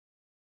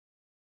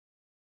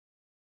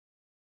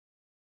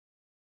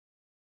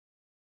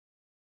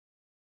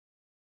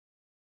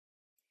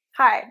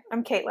Hi,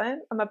 I'm Caitlin.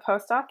 I'm a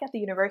postdoc at the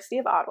University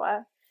of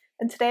Ottawa,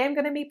 and today I'm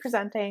going to be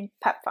presenting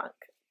pepFunk,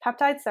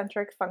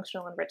 peptide-centric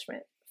functional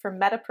enrichment for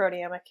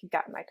metaproteomic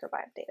gut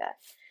microbiome data,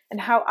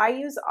 and how I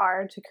use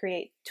R to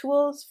create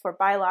tools for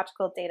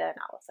biological data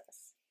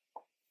analysis.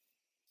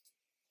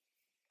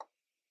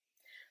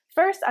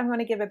 First, I'm going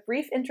to give a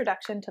brief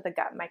introduction to the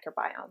gut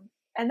microbiome,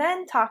 and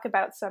then talk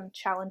about some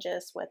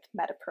challenges with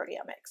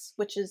metaproteomics,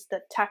 which is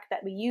the tech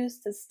that we use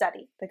to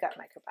study the gut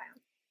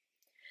microbiome.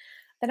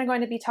 Then I'm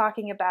going to be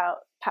talking about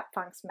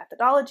pepFunk's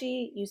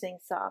methodology, using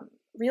some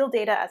real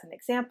data as an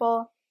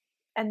example,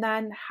 and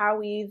then how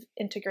we've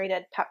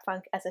integrated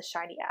pepFunk as a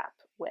Shiny app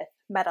with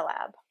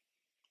MetaLab,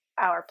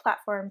 our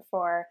platform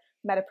for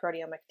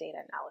metaproteomic data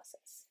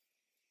analysis.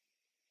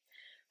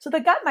 So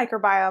the gut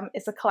microbiome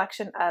is a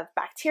collection of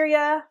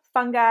bacteria,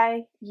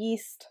 fungi,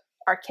 yeast,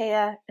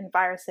 archaea, and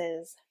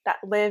viruses that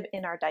live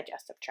in our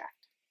digestive tract.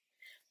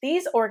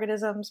 These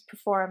organisms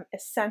perform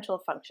essential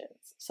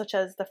functions, such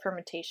as the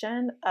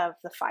fermentation of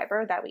the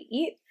fiber that we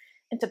eat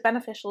into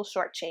beneficial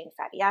short-chain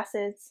fatty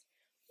acids,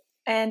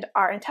 and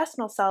our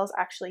intestinal cells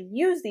actually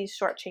use these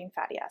short-chain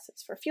fatty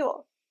acids for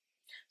fuel.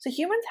 So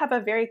humans have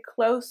a very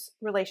close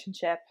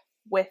relationship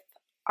with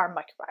our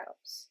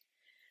microbiomes.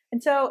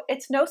 And so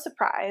it's no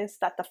surprise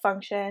that the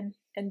function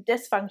and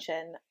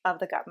dysfunction of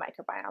the gut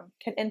microbiome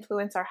can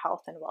influence our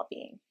health and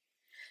well-being.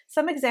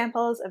 Some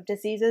examples of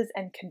diseases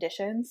and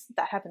conditions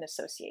that have an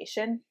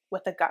association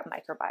with the gut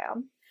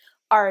microbiome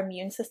are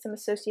immune system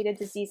associated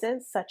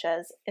diseases such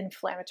as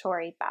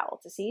inflammatory bowel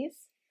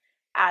disease,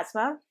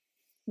 asthma,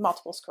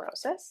 multiple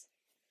sclerosis,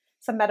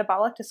 some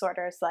metabolic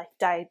disorders like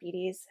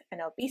diabetes and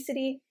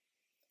obesity,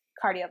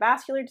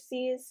 cardiovascular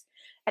disease,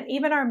 and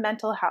even our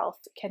mental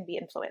health can be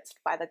influenced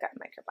by the gut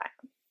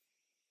microbiome.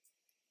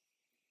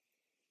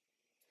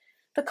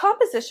 The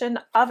composition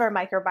of our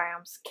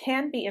microbiomes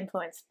can be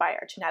influenced by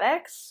our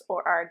genetics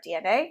or our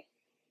DNA,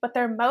 but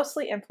they're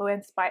mostly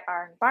influenced by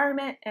our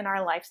environment and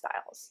our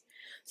lifestyles.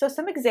 So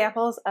some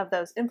examples of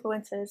those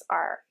influences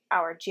are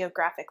our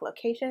geographic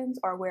locations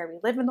or where we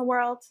live in the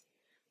world,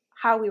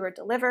 how we were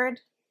delivered,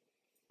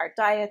 our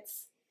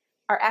diets,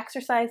 our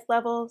exercise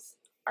levels,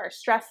 our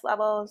stress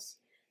levels,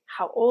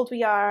 how old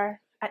we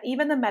are, and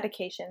even the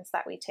medications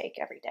that we take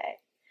every day.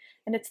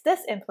 And it's this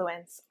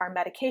influence, our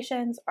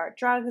medications, our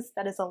drugs,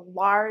 that is a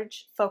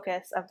large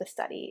focus of the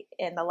study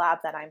in the lab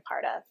that I'm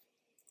part of.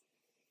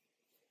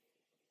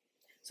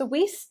 So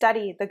we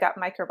study the gut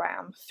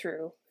microbiome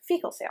through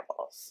fecal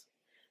samples.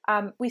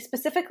 We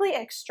specifically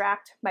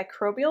extract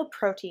microbial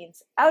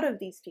proteins out of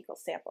these fecal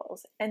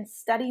samples and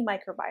study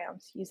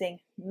microbiomes using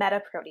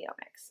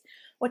metaproteomics,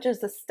 which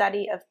is the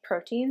study of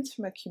proteins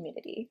from a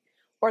community,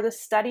 or the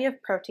study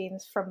of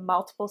proteins from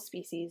multiple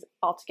species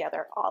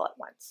altogether all at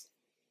once.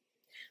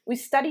 We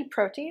study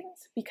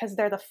proteins because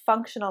they're the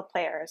functional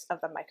players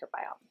of the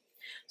microbiome.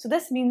 So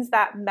this means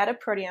that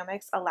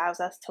metaproteomics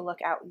allows us to look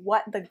at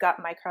what the gut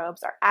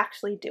microbes are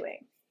actually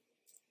doing.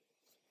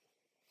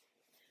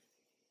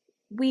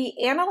 We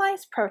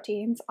analyze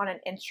proteins on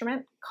an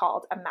instrument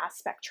called a mass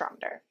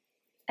spectrometer.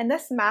 And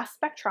this mass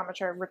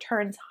spectrometer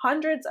returns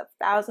hundreds of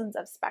thousands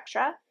of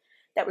spectra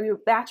that we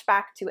batch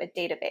back to a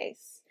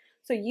database.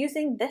 So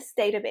using this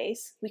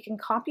database, we can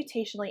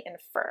computationally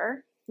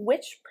infer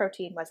which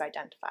protein was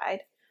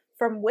identified,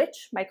 from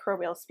which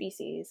microbial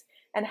species,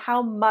 and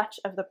how much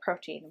of the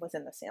protein was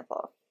in the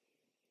sample.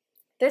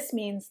 This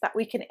means that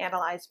we can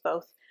analyze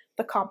both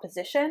the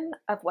composition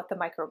of what the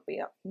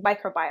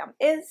microbiome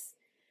is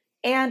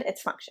and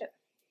its function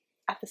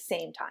at the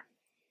same time.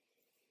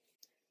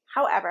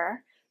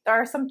 However, there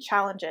are some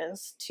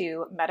challenges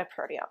to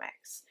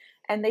metaproteomics,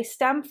 and they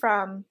stem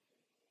from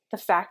the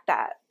fact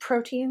that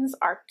proteins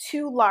are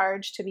too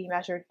large to be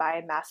measured by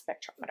a mass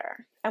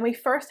spectrometer, and we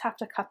first have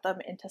to cut them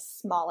into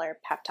smaller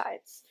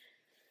peptides.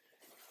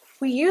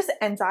 We use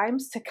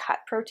enzymes to cut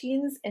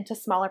proteins into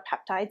smaller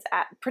peptides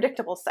at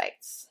predictable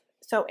sites.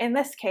 So in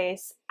this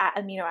case, at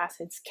amino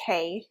acids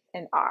K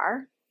and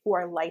R,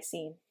 or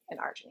lysine and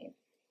arginine.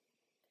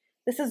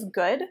 This is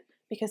good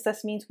because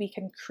this means we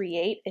can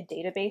create a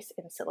database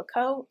in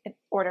silico in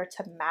order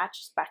to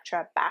match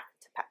spectra back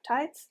to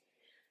peptides.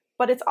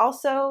 But it's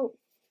also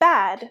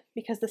bad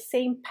because the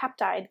same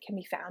peptide can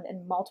be found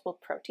in multiple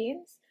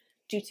proteins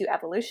due to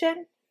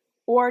evolution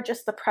or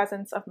just the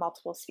presence of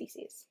multiple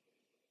species.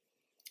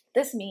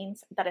 This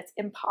means that it's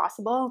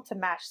impossible to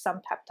match some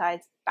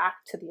peptides back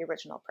to the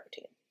original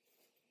protein.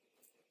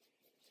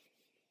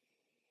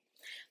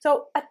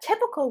 So a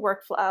typical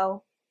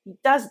workflow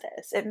does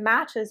this. It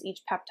matches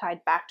each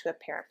peptide back to a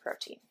parent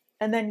protein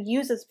and then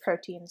uses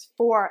proteins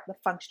for the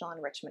functional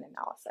enrichment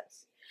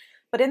analysis.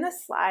 But in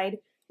this slide,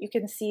 you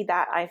can see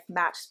that I've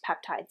matched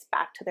peptides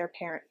back to their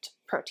parent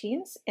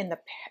proteins in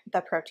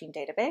the protein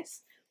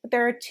database, but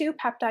there are two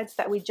peptides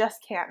that we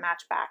just can't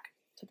match back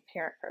to the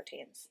parent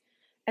proteins.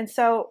 And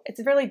so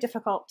it's really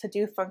difficult to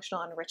do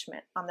functional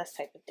enrichment on this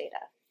type of data.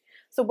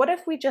 So what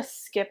if we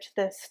just skipped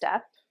this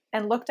step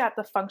and looked at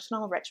the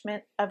functional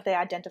enrichment of the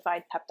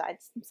identified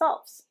peptides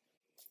themselves?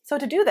 So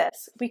to do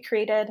this, we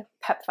created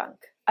pepFunk,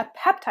 a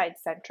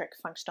peptide-centric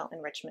functional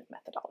enrichment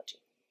methodology.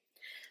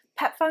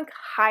 pepFunk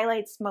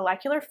highlights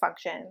molecular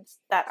functions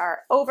that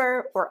are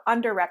over or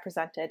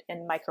underrepresented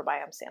in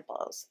microbiome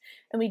samples.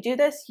 And we do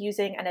this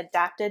using an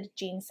adapted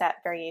gene set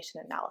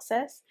variation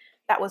analysis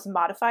that was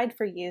modified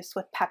for use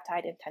with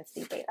peptide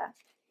intensity data.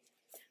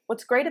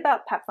 What's great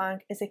about pepFunk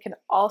is it can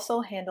also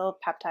handle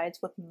peptides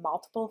with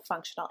multiple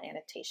functional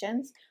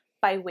annotations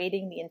by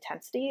weighting the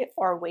intensity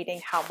or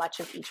weighting how much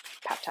of each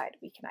peptide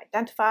we can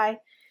identify.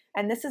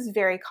 And this is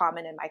very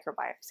common in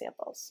microbiome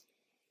samples.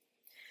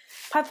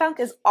 pepFunk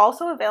is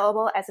also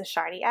available as a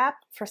Shiny app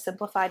for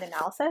simplified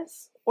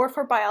analysis or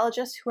for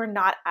biologists who are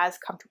not as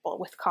comfortable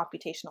with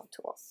computational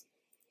tools.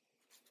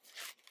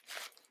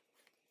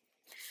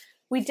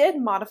 We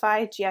did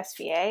modify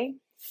GSVA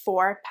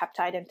for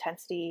peptide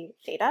intensity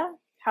data.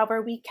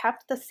 However, we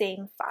kept the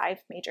same 5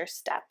 major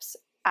steps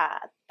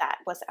that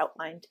was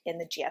outlined in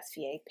the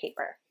GSVA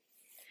paper.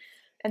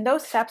 And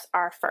those steps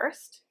are: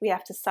 first, we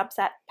have to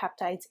subset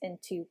peptides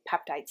into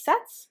peptide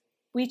sets.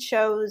 We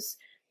chose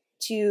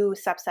to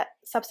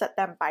subset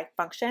them by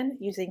function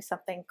using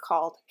something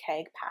called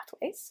KEGG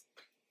pathways.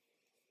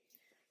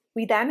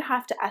 We then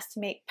have to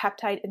estimate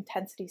peptide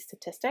intensity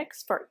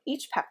statistics for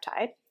each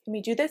peptide, and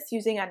we do this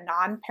using a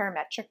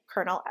non-parametric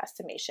kernel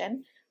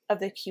estimation of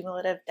the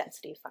cumulative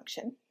density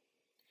function.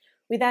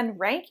 We then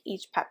rank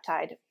each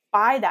peptide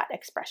by that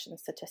expression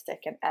statistic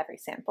in every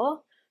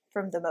sample,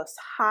 from the most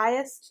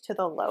highest to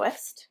the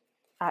lowest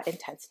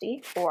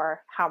intensity,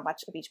 or how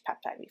much of each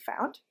peptide we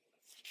found.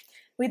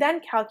 We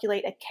then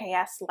calculate a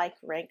KS-like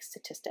rank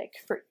statistic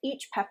for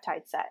each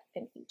peptide set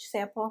in each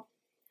sample.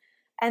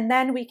 And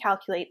then we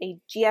calculate a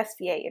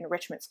GSVA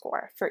enrichment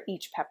score for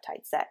each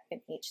peptide set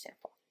in each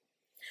sample.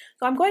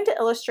 So I'm going to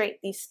illustrate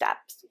these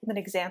steps with an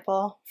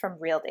example from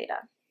real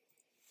data.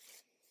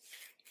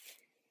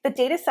 The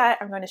data set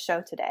I'm going to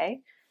show today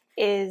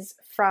is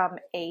from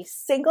a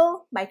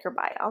single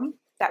microbiome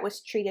that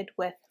was treated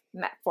with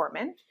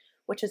metformin,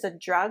 which is a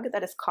drug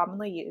that is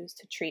commonly used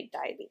to treat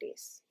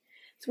diabetes.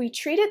 So we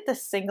treated the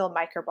single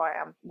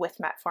microbiome with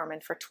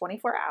metformin for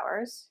 24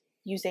 hours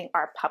using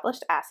our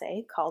published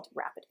assay called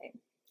RapidAIM.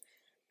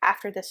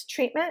 After this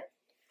treatment,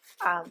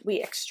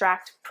 we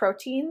extract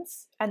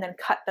proteins and then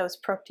cut those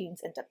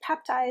proteins into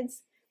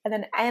peptides and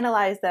then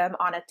analyze them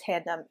on a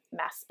tandem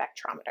mass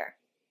spectrometer.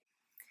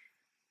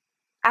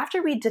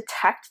 After we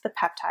detect the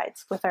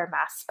peptides with our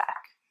mass spec,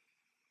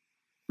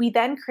 we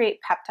then create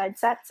peptide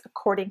sets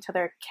according to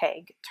their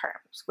KEGG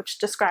terms, which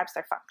describes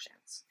their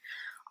functions.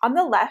 On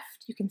the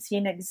left, you can see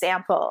an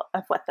example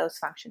of what those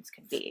functions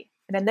can be.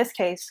 And in this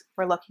case,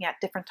 we're looking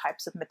at different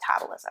types of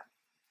metabolism.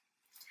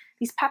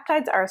 These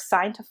peptides are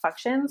assigned to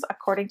functions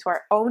according to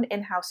our own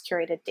in-house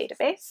curated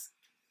database.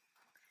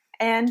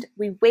 And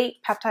we weight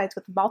peptides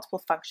with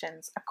multiple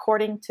functions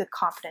according to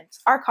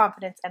our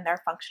confidence in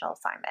their functional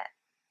assignment.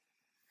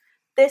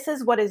 This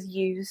is what is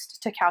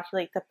used to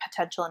calculate the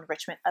potential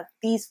enrichment of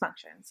these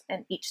functions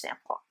in each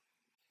sample.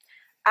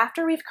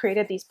 After we've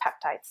created these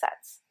peptide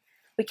sets,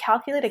 we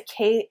calculate a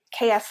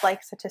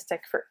KS-like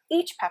statistic for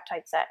each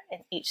peptide set in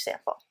each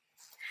sample.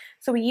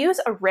 So we use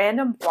a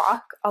random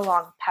walk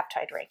along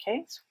peptide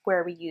rankings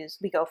where we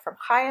go from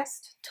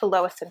highest to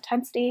lowest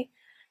intensity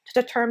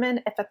to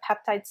determine if a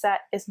peptide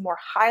set is more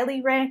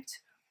highly ranked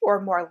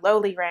or more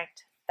lowly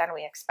ranked than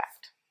we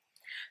expect.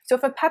 So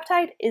if a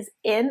peptide is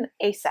in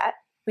a set,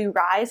 we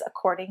rise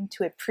according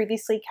to a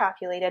previously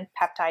calculated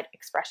peptide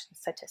expression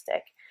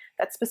statistic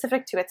that's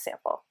specific to its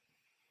sample.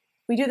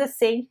 We do the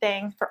same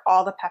thing for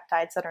all the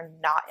peptides that are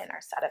not in our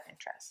set of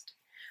interest.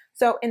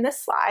 So in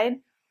this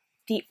slide,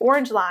 the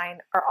orange line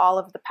are all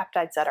of the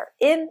peptides that are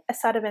in a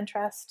set of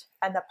interest,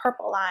 and the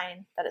purple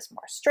line that is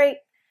more straight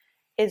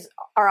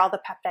are all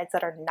the peptides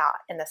that are not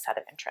in the set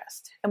of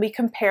interest. And we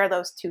compare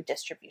those two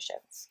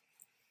distributions.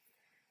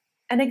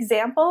 An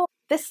example,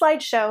 this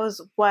slide shows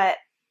what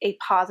a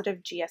positive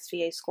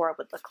GSVA score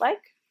would look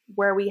like,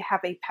 where we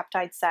have a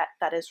peptide set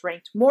that is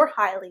ranked more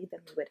highly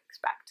than we would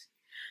expect.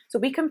 So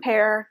we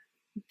compare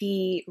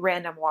the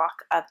random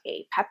walk of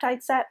a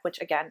peptide set,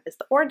 which again is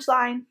the orange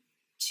line,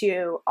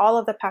 to all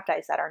of the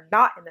peptides that are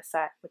not in the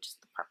set, which is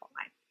the purple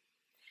line.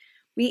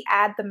 We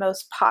add the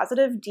most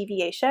positive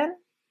deviation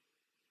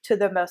to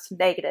the most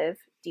negative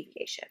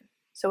deviation.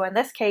 So in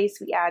this case,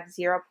 we add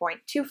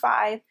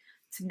 0.25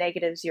 to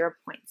negative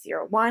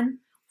 0.01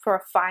 for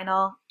a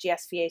final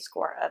GSVA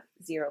score of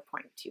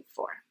 0.24.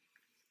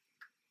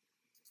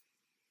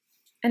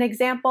 An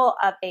example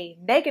of a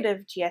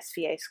negative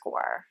GSVA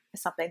score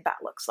is something that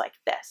looks like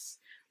this,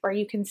 where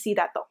you can see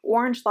that the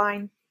orange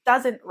line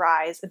doesn't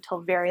rise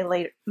until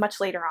much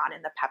later on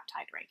in the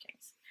peptide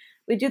rankings.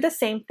 We do the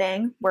same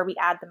thing where we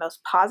add the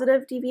most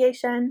positive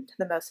deviation to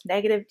the most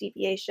negative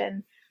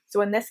deviation.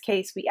 So in this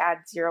case, we add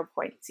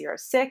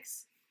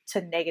 0.06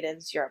 to negative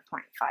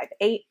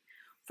 0.58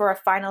 for a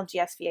final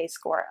GSVA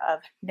score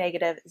of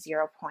negative 0.52.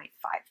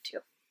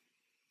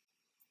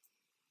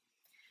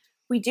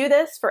 We do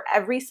this for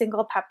every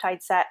single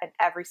peptide set and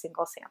every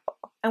single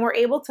sample, and we're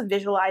able to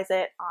visualize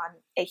it on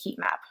a heat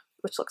map,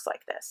 which looks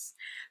like this.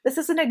 This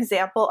is an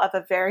example of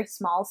a very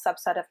small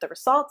subset of the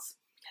results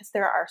because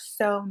there are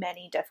so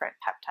many different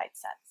peptide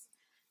sets.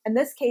 In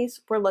this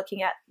case, we're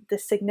looking at the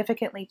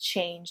significantly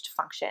changed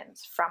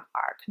functions from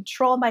our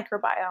control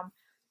microbiome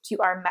to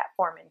our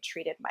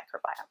metformin-treated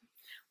microbiome,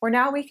 where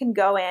now we can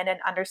go in and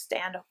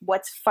understand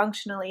what's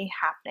functionally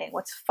happening,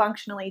 what's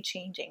functionally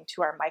changing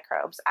to our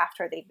microbes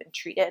after they've been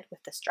treated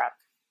with this drug.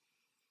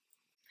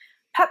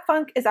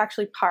 pepFunk is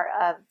actually part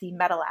of the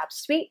MetaLab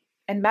suite,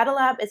 and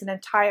MetaLab is an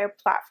entire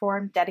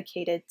platform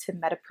dedicated to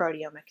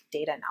metaproteomic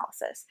data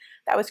analysis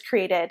that was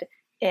created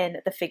in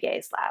the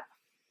Figues lab.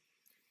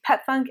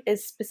 pepFunk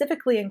is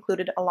specifically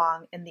included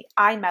along in the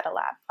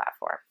iMetaLab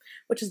platform,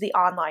 which is the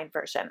online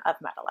version of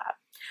MetaLab,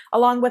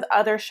 along with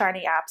other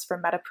Shiny apps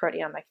for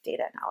metaproteomic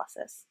data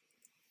analysis.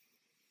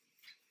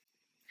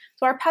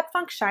 So our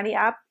pepFunk Shiny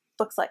app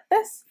looks like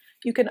this.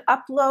 You can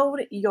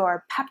upload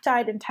your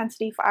peptide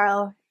intensity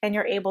file, and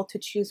you're able to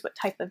choose what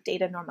type of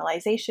data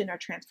normalization or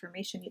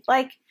transformation you'd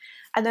like,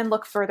 and then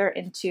look further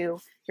into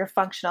your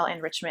functional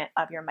enrichment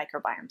of your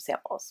microbiome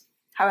samples.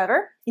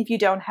 However, if you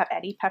don't have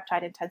any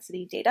peptide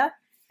intensity data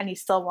and you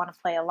still want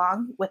to play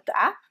along with the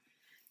app,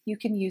 you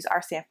can use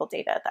our sample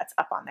data that's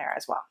up on there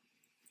as well.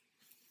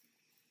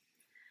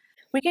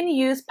 We can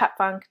use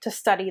pepFunk to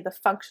study the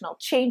functional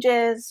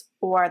changes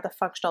or the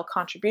functional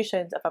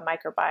contributions of a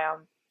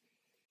microbiome,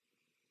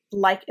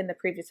 like in the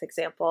previous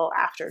example,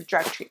 after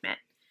drug treatment,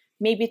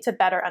 maybe to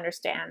better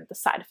understand the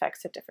side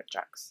effects of different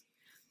drugs.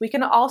 We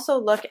can also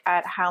look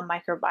at how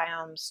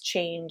microbiomes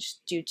change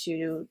due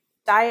to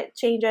diet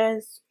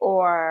changes,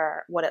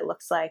 or what it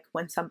looks like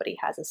when somebody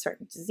has a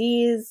certain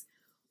disease,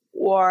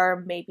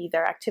 or maybe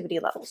their activity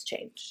levels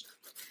change.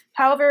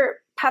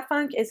 However,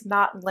 pepFunk is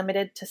not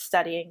limited to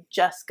studying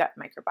just gut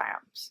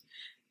microbiomes.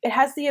 It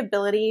has the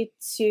ability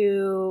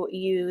to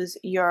use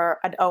your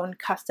own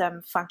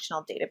custom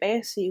functional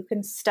database, so you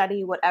can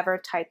study whatever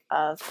type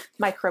of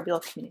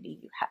microbial community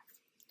you have.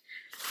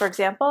 For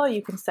example,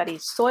 you can study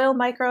soil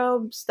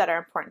microbes that are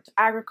important to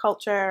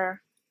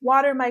agriculture,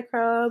 water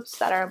microbes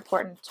that are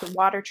important to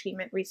water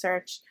treatment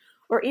research,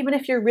 or even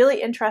if you're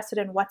really interested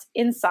in what's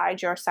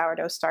inside your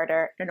sourdough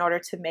starter in order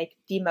to make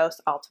the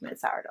most ultimate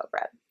sourdough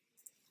bread.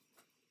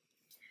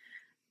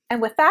 And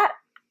with that,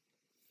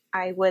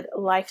 I would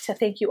like to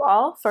thank you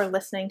all for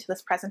listening to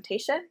this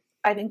presentation.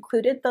 I've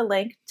included the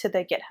link to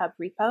the GitHub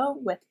repo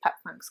with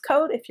pepFunk's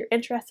code if you're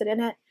interested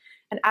in it.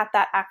 And at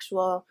that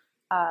actual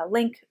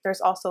link,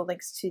 there's also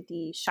links to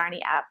the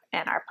Shiny app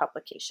and our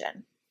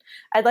publication.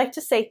 I'd like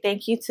to say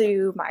thank you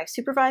to my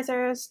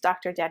supervisors,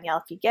 Dr.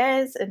 Danielle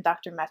Figues and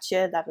Dr.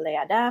 Mathieu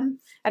Lavallee-Adam,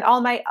 and all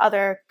my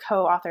other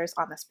co-authors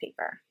on this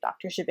paper,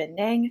 Dr. Zhibin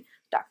Ning,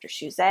 Dr.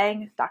 Xu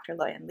Zhang, Dr.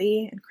 Loyan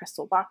Li, and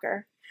Crystal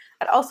Walker.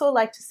 I'd also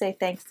like to say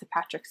thanks to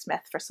Patrick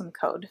Smith for some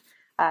code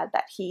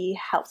that he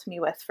helped me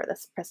with for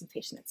this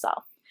presentation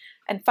itself.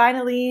 And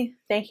finally,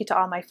 thank you to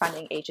all my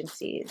funding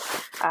agencies,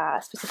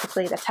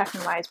 specifically the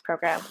TechnoWise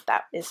program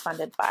that is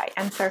funded by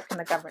NSERC and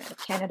the Government of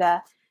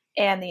Canada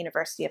and the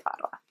University of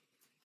Ottawa.